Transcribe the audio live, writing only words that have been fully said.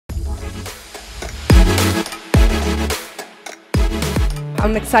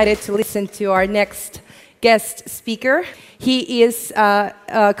I'm excited to listen to our next guest speaker. He is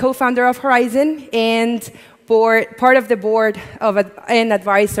a co-founder of Horizen and part of the board of and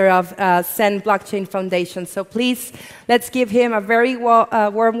advisor of Zen Blockchain Foundation. So please, let's give him a very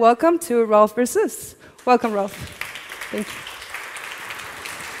warm welcome to Rolf Versluis. Welcome, Rolf. Thank you.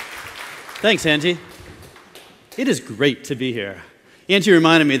 Thanks, Angie. It is great to be here. Angie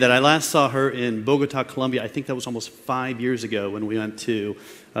reminded me that I last saw her in Bogota, Colombia. I think that was almost 5 years ago when we went to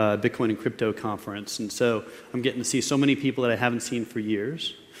Bitcoin and Crypto Conference. And so I'm getting to see so many people that I haven't seen for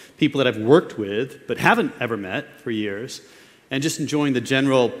years, people that I've worked with but haven't ever met for years, and just enjoying the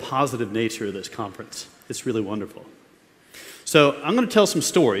general positive nature of this conference. It's really wonderful. So I'm going to tell some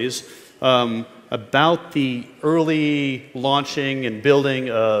stories about the early launching and building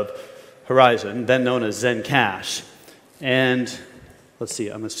of Horizen, then known as ZenCash. And let's see,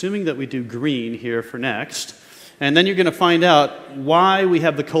 I'm assuming that we do green here for next. And then you're going to find out why we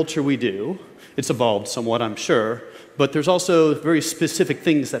have the culture we do. It's evolved somewhat, I'm sure. But there's also very specific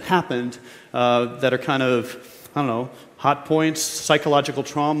things that happened that are kind of, I don't know, hot points, psychological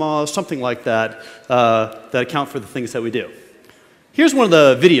trauma, something like that, that account for the things that we do. Here's one of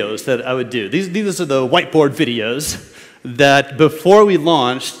the videos that I would do. These are the whiteboard videos that before we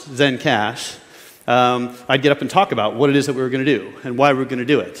launched ZenCash, I'd get up and talk about what it is that we were going to do and why we were going to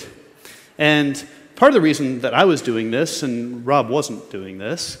do it. And part of the reason that I was doing this and Rob wasn't doing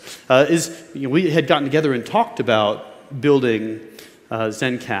this is we had gotten together and talked about building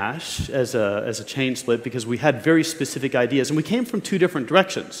ZenCash as a chain split because we had very specific ideas, and we came from two different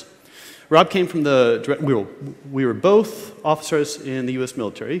directions. Rob came from we were both officers in the US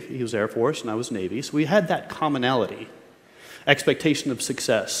military. He was Air Force and I was Navy, so we had that commonality. Expectation of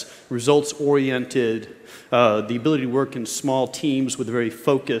success, results-oriented, the ability to work in small teams with a very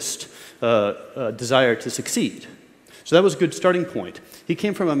focused desire to succeed. So that was a good starting point. He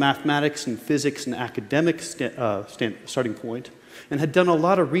came from a mathematics and physics and academic starting point and had done a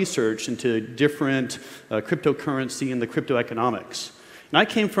lot of research into different cryptocurrency and the crypto economics. And I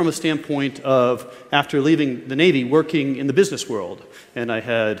came from a standpoint of, after leaving the Navy, working in the business world. And I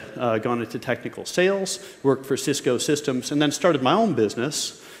had gone into technical sales, worked for Cisco Systems, and then started my own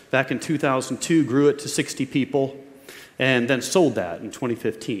business. Back in 2002, grew it to 60 people, and then sold that in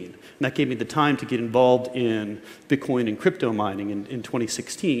 2015. And that gave me the time to get involved in Bitcoin and crypto mining in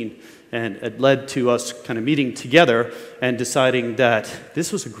 2016. And it led to us kind of meeting together and deciding that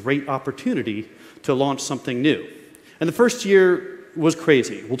this was a great opportunity to launch something new. And the first year was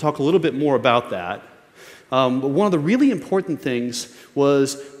crazy. We'll talk a little bit more about that. But one of the really important things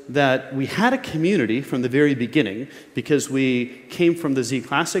was that we had a community from the very beginning because we came from the Z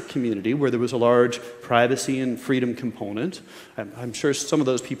Classic community where there was a large privacy and freedom component. I'm sure some of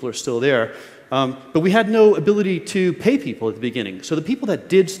those people are still there. But we had no ability to pay people at the beginning. So the people that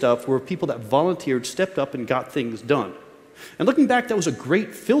did stuff were people that volunteered, stepped up, and got things done. And looking back, that was a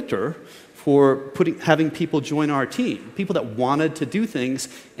great filter for having people join our team, people that wanted to do things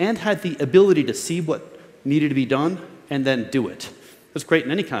and had the ability to see what needed to be done and then do it. That's great in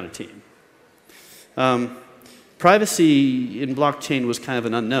any kind of team. Privacy in blockchain was kind of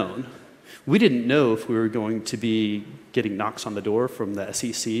an unknown. We didn't know if we were going to be getting knocks on the door from the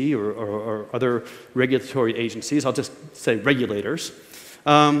SEC or other regulatory agencies. I'll just say regulators.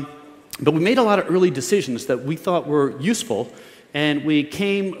 But we made a lot of early decisions that we thought were useful. And we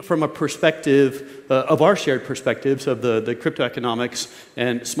came from a perspective of our shared perspectives of the crypto economics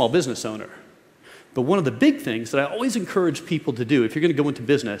and small business owner. But one of the big things that I always encourage people to do if you're going to go into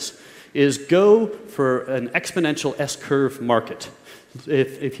business is go for an exponential S-curve market.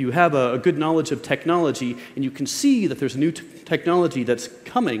 If you have a good knowledge of technology and you can see that there's a new technology that's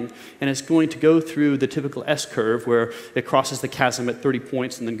coming and it's going to go through the typical S-curve where it crosses the chasm at 30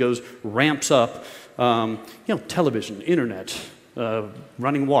 points and then ramps up, television, internet,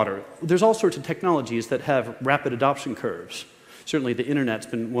 running water. There's all sorts of technologies that have rapid adoption curves. Certainly the internet's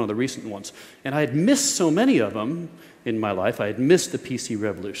been one of the recent ones. And I had missed so many of them in my life. I had missed the PC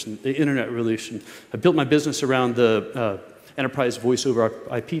revolution, the internet revolution. I built my business around the enterprise voice over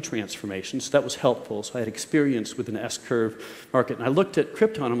IP transformation, so that was helpful. So I had experience with an S-curve market. And I looked at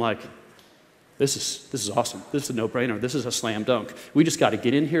crypto and I'm like, this is awesome. This is a no-brainer. This is a slam dunk. We just got to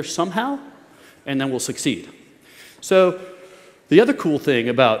get in here somehow, and then we'll succeed. So the other cool thing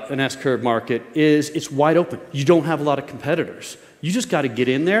about an S-curve market is it's wide open. You don't have a lot of competitors. You just got to get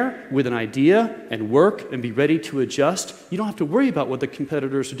in there with an idea and work and be ready to adjust. You don't have to worry about what the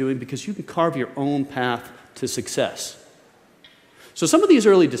competitors are doing because you can carve your own path to success. So some of these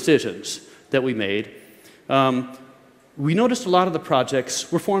early decisions that we made, we noticed a lot of the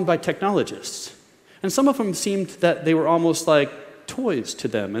projects were formed by technologists. And some of them seemed that they were almost like toys to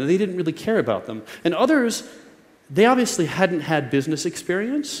them, and they didn't really care about them. And others, they obviously hadn't had business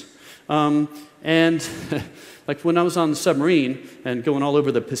experience. And like when I was on the submarine and going all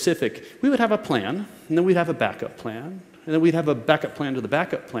over the Pacific, we would have a plan, and then we'd have a backup plan, and then we'd have a backup plan to the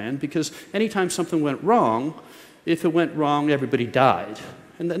backup plan, because anytime something went wrong, if it went wrong, everybody died.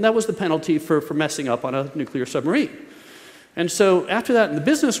 And that was the penalty for messing up on a nuclear submarine. And so after that, in the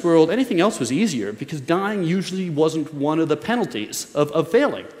business world, anything else was easier, because dying usually wasn't one of the penalties of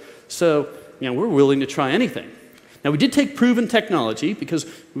failing. So, we're willing to try anything. Now, we did take proven technology, because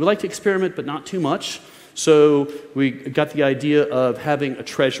we like to experiment, but not too much. So we got the idea of having a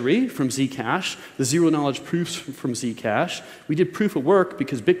treasury from Zcash, the zero-knowledge proofs from Zcash. We did proof of work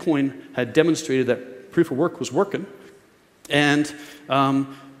because Bitcoin had demonstrated that proof of work was working. And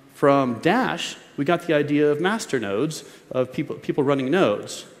from Dash, we got the idea of master nodes, of people running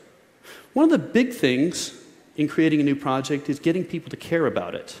nodes. One of the big things in creating a new project is getting people to care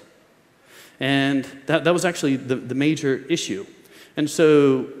about it. And that was actually the major issue. And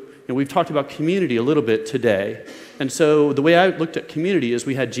so we've talked about community a little bit today. And so the way I looked at community is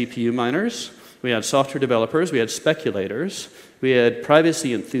we had GPU miners, we had software developers, we had speculators, we had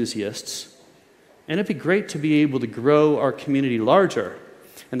privacy enthusiasts. And it'd be great to be able to grow our community larger.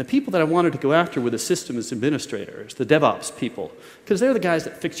 And the people that I wanted to go after were the systems administrators, the DevOps people, because they're the guys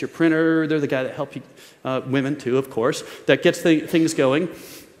that fix your printer, they're the guy that help you, women too, of course, that gets things going.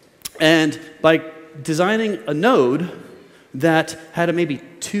 And by designing a node that had a maybe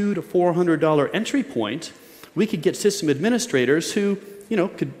 $200 to $400 entry point, we could get system administrators who,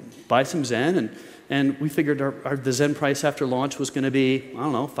 could buy some Zen, and we figured the Zen price after launch was going to be, I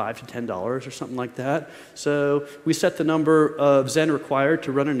don't know, $5 to $10 or something like that. So we set the number of Zen required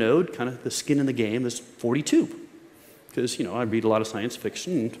to run a node, kind of the skin in the game, is 42. Because, I read a lot of science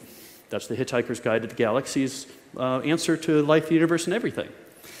fiction, and that's the Hitchhiker's Guide to the Galaxy's answer to life, the universe, and everything.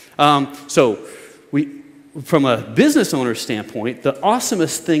 So from a business owner standpoint, the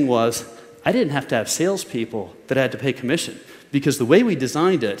awesomest thing was I didn't have to have salespeople that I had to pay commission, because the way we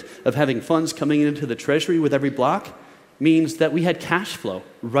designed it, of having funds coming into the treasury with every block, means that we had cash flow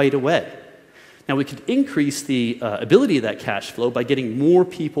right away. Now, we could increase the ability of that cash flow by getting more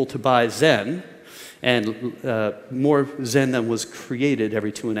people to buy Zen, and more Zen than was created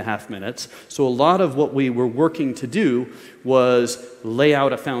every 2.5 minutes. So a lot of what we were working to do was lay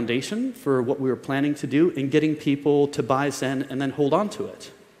out a foundation for what we were planning to do and getting people to buy Zen and then hold on to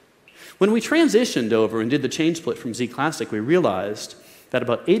it. When we transitioned over and did the chain split from Z Classic, we realized that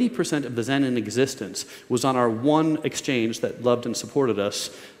about 80% of the Zen in existence was on our one exchange that loved and supported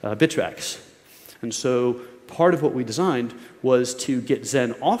us, Bittrex. And so part of what we designed was to get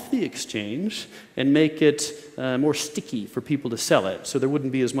Zen off the exchange and make it more sticky for people to sell it, so there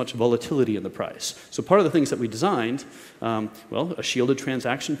wouldn't be as much volatility in the price. So part of the things that we designed, well, a shielded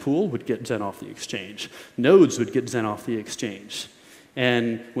transaction pool would get Zen off the exchange. Nodes would get Zen off the exchange.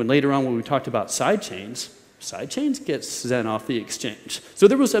 And when later on when we talked about sidechains gets Zen off the exchange. So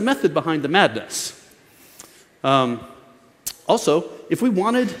there was a method behind the madness. Also, if we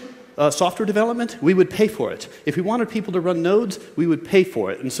wanted software development, we would pay for it. If we wanted people to run nodes, we would pay for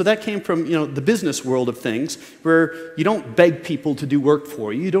it. And so that came from the business world of things, where you don't beg people to do work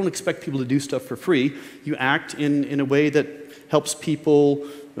for you. You don't expect people to do stuff for free. You act in a way that helps people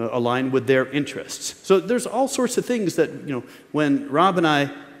align with their interests. So there's all sorts of things that, when Rob and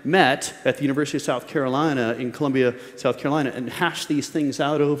I met at the University of South Carolina in Columbia, South Carolina, and hashed these things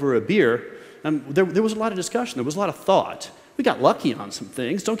out over a beer, there was a lot of discussion. There was a lot of thought. We got lucky on some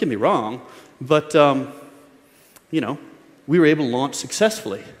things, don't get me wrong, but, we were able to launch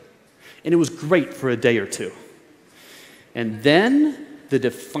successfully. And it was great for a day or two. And then the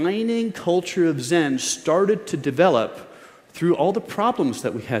defining culture of Zen started to develop through all the problems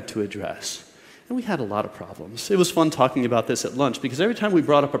that we had to address. And we had a lot of problems. It was fun talking about this at lunch, because every time we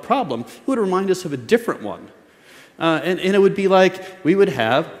brought up a problem, it would remind us of a different one. And it would be like we would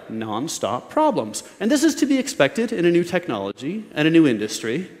have non-stop problems. And this is to be expected in a new technology and a new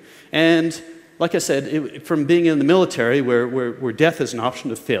industry. And like I said, from being in the military, where death is an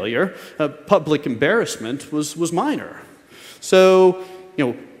option of failure, public embarrassment was minor. So,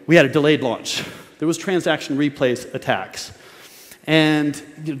 we had a delayed launch. There was transaction replays attacks. And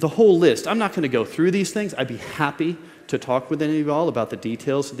the whole list. I'm not going to go through these things. I'd be happy to talk with any of you all about the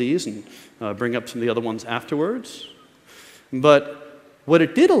details of these and bring up some of the other ones afterwards. But what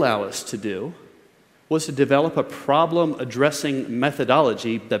it did allow us to do was to develop a problem-addressing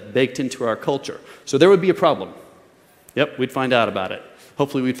methodology that baked into our culture. So there would be a problem. Yep, we'd find out about it.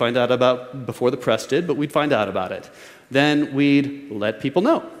 Hopefully we'd find out about before the press did, but we'd find out about it. Then we'd let people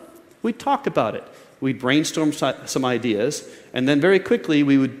know. We'd talk about it. We'd brainstorm some ideas, and then very quickly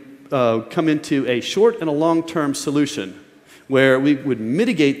we would come into a short and a long-term solution where we would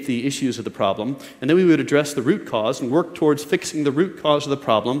mitigate the issues of the problem, and then we would address the root cause and work towards fixing the root cause of the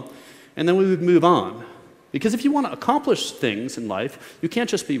problem, and then we would move on. Because if you want to accomplish things in life, you can't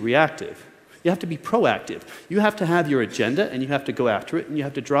just be reactive. You have to be proactive. You have to have your agenda, and you have to go after it, and you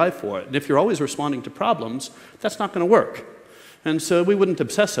have to drive for it. And if you're always responding to problems, that's not going to work. And so we wouldn't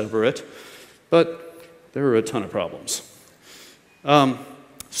obsess over it, but there were a ton of problems.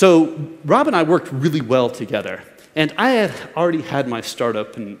 So Rob and I worked really well together. And I had already had my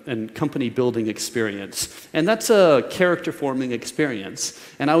startup and company building experience. And that's a character forming experience.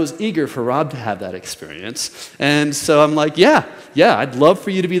 And I was eager for Rob to have that experience. And so I'm like, yeah, I'd love for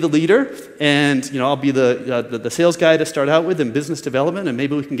you to be the leader. And I'll be the sales guy to start out with in business development. And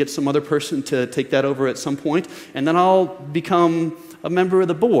maybe we can get some other person to take that over at some point. And then I'll become a member of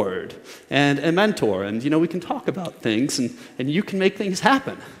the board and a mentor. And we can talk about things and you can make things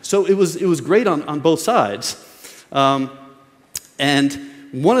happen. So it was great on both sides. And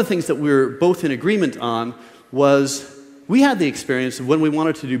one of the things that we were both in agreement on was we had the experience of when we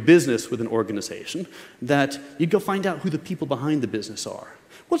wanted to do business with an organization that you'd go find out who the people behind the business are.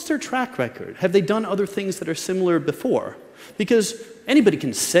 What's their track record? Have they done other things that are similar before? Because anybody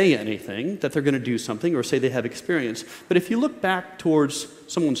can say anything, that they're going to do something or say they have experience. But if you look back towards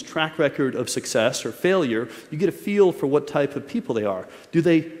someone's track record of success or failure, you get a feel for what type of people they are. Do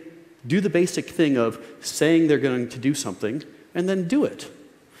they do the basic thing of saying they're going to do something and then do it?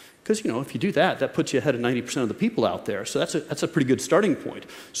 Because, if you do that, that puts you ahead of 90% of the people out there. So that's a pretty good starting point.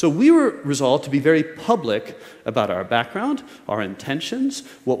 So we were resolved to be very public about our background, our intentions,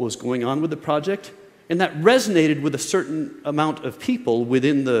 what was going on with the project, and that resonated with a certain amount of people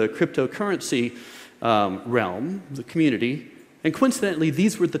within the cryptocurrency realm, the community. And coincidentally,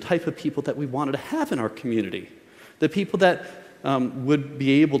 these were the type of people that we wanted to have in our community. The people that would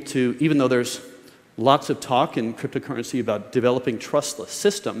be able to, even though there's lots of talk in cryptocurrency about developing trustless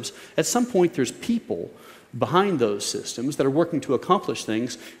systems, at some point there's people behind those systems that are working to accomplish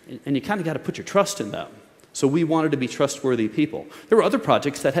things, and you kind of got to put your trust in them. So we wanted to be trustworthy people. There were other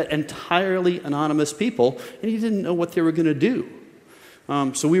projects that had entirely anonymous people, and you didn't know what they were going to do.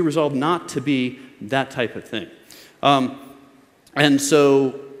 So we resolved not to be that type of thing. And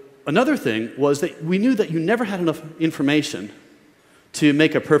so another thing was that we knew that you never had enough information to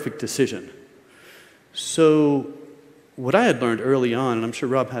make a perfect decision. So what I had learned early on, and I'm sure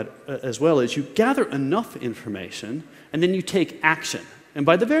Rob had as well, is you gather enough information and then you take action. And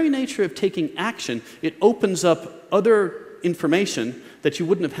by the very nature of taking action, it opens up other information that you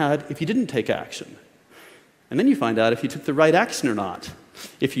wouldn't have had if you didn't take action. And then you find out if you took the right action or not.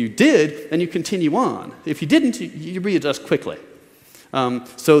 If you did, then you continue on. If you didn't, you readjust quickly.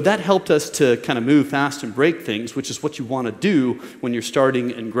 So that helped us to kind of move fast and break things, which is what you want to do when you're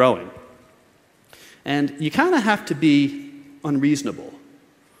starting and growing. And you kind of have to be unreasonable.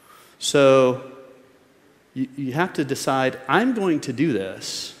 So you have to decide, I'm going to do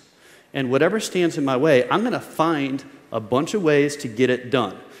this, and whatever stands in my way, I'm going to find a bunch of ways to get it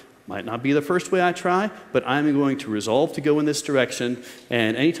done. Might not be the first way I try, but I'm going to resolve to go in this direction,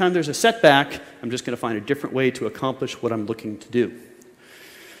 and anytime there's a setback, I'm just going to find a different way to accomplish what I'm looking to do.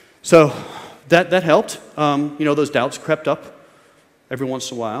 So that helped. Those doubts crept up every once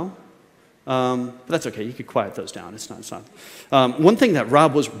in a while. But that's okay. You could quiet those down. It's not. One thing that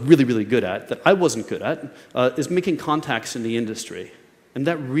Rob was really, really good at, that I wasn't good at, is making contacts in the industry. And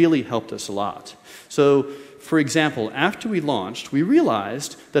that really helped us a lot. So, for example, after we launched, we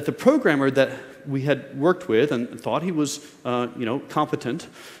realized that the programmer that we had worked with and thought he was competent,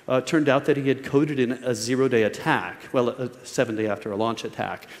 turned out that he had coded in a 0-day attack, well, a 7-day after a launch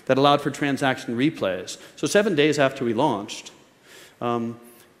attack, that allowed for transaction replays. So 7 days after we launched,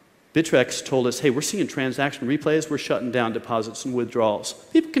 Bittrex told us, hey, we're seeing transaction replays, we're shutting down deposits and withdrawals.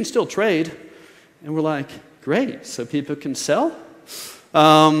 People can still trade. And we're like, great, so people can sell?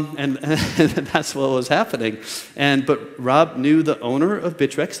 And that's what was happening. But Rob knew the owner of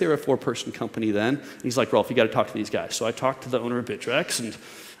Bittrex. They were a 4-person company then. He's like, Rolf, you got to talk to these guys. So I talked to the owner of Bittrex,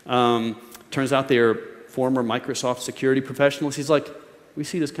 and turns out they are former Microsoft security professionals. He's like, we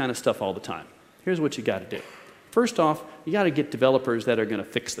see this kind of stuff all the time. Here's what you got to do. First off, you got to get developers that are going to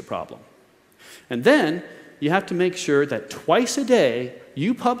fix the problem. And then you have to make sure that twice a day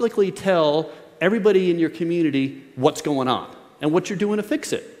you publicly tell everybody in your community what's going on and what you're doing to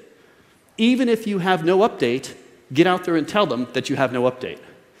fix it. Even if you have no update, get out there and tell them that you have no update.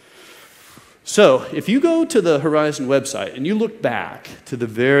 So if you go to the Horizen website and you look back to the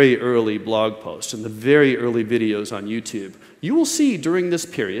very early blog posts and the very early videos on YouTube, you will see during this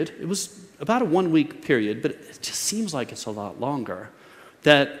period, it was about a 1-week period, but it just seems like it's a lot longer,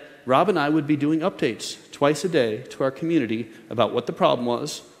 that Rob and I would be doing updates twice a day to our community about what the problem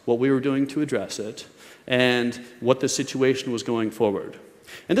was, what we were doing to address it, and what the situation was going forward.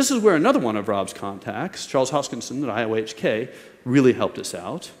 And this is where another one of Rob's contacts, Charles Hoskinson at IOHK, really helped us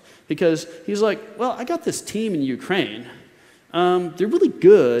out. Because he's like, well, I got this team in Ukraine. They're really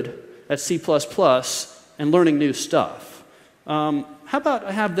good at C++ and learning new stuff. How about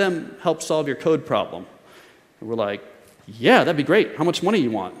I have them help solve your code problem? And we're like, yeah, that'd be great. How much money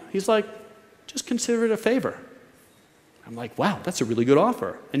you want? He's like, just consider it a favor. I'm like, wow, that's a really good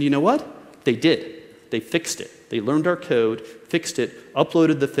offer. And you know what? They did. They fixed it. They learned our code, fixed it,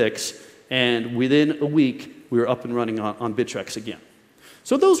 uploaded the fix, and within a week, we were up and running on Bittrex again.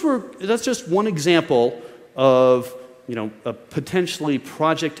 So that's just one example of, a potentially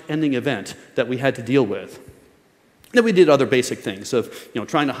project-ending event that we had to deal with. Then we did other basic things of,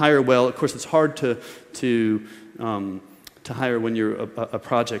 trying to hire well. Of course, it's hard to hire when you're a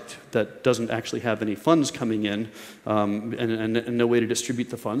project that doesn't actually have any funds coming in and no way to distribute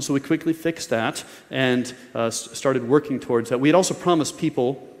the funds. So we quickly fixed that and started working towards that. We had also promised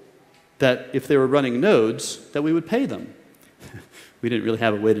people that if they were running nodes, that we would pay them. We didn't really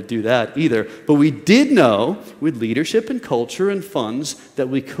have a way to do that either. But we did know, with leadership and culture and funds, that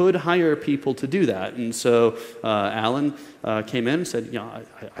we could hire people to do that. And so Alan came in and said,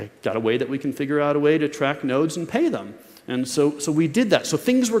 I got a way that we can figure out a way to track nodes and pay them. And so we did that. So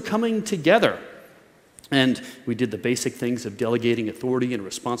things were coming together. And we did the basic things of delegating authority and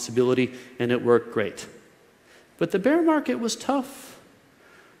responsibility, and it worked great. But the bear market was tough.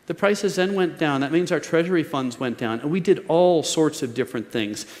 The prices then went down. That means our treasury funds went down. And we did all sorts of different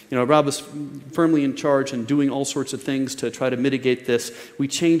things. Rob was firmly in charge and doing all sorts of things to try to mitigate this. We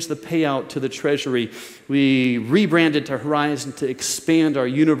changed the payout to the treasury. We rebranded to Horizen to expand our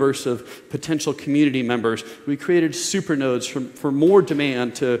universe of potential community members. We created supernodes for more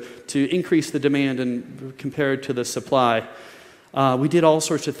demand to increase the demand and compared to the supply. We did all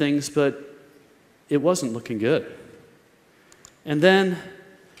sorts of things, but it wasn't looking good. And then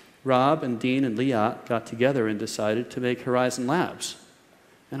Rob and Dean and Liat got together and decided to make Horizen Labs.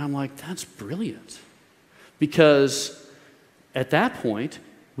 And I'm like, that's brilliant. Because at that point,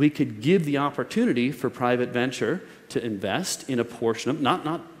 we could give the opportunity for private venture to invest in a portion of,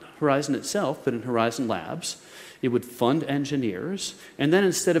 not Horizen itself, but in Horizen Labs. It would fund engineers. And then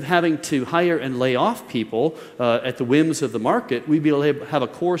instead of having to hire and lay off people at the whims of the market, we'd be able to have a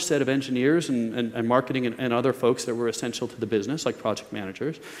core set of engineers and marketing and other folks that were essential to the business, like project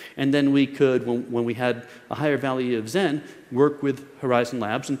managers. And then we could, when we had a higher value of Zen, work with Horizen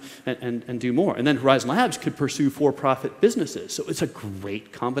Labs and do more. And then Horizen Labs could pursue for-profit businesses. So it's a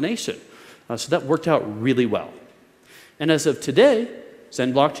great combination. So that worked out really well. And as of today,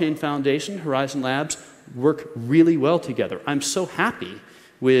 Zen Blockchain Foundation, Horizen Labs, work really well together. I'm so happy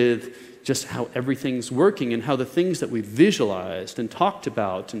with just how everything's working and how the things that we visualized and talked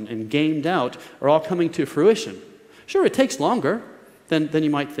about and gamed out are all coming to fruition. Sure, it takes longer than you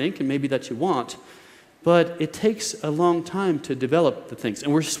might think and maybe that you want, but it takes a long time to develop the things.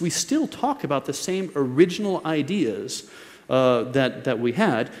 And we still talk about the same original ideas that we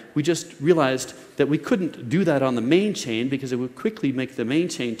had. We just realized that we couldn't do that on the main chain because it would quickly make the main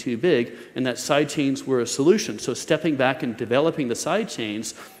chain too big, and that side chains were a solution. So stepping back and developing the side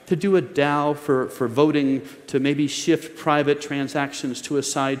chains to do a DAO for voting, to maybe shift private transactions to a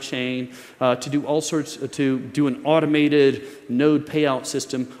side chain, to do all sorts, to do an automated node payout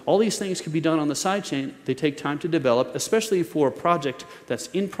system. All these things can be done on the side chain. They take time to develop, especially for a project that's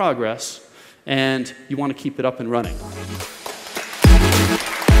in progress and you want to keep it up and running.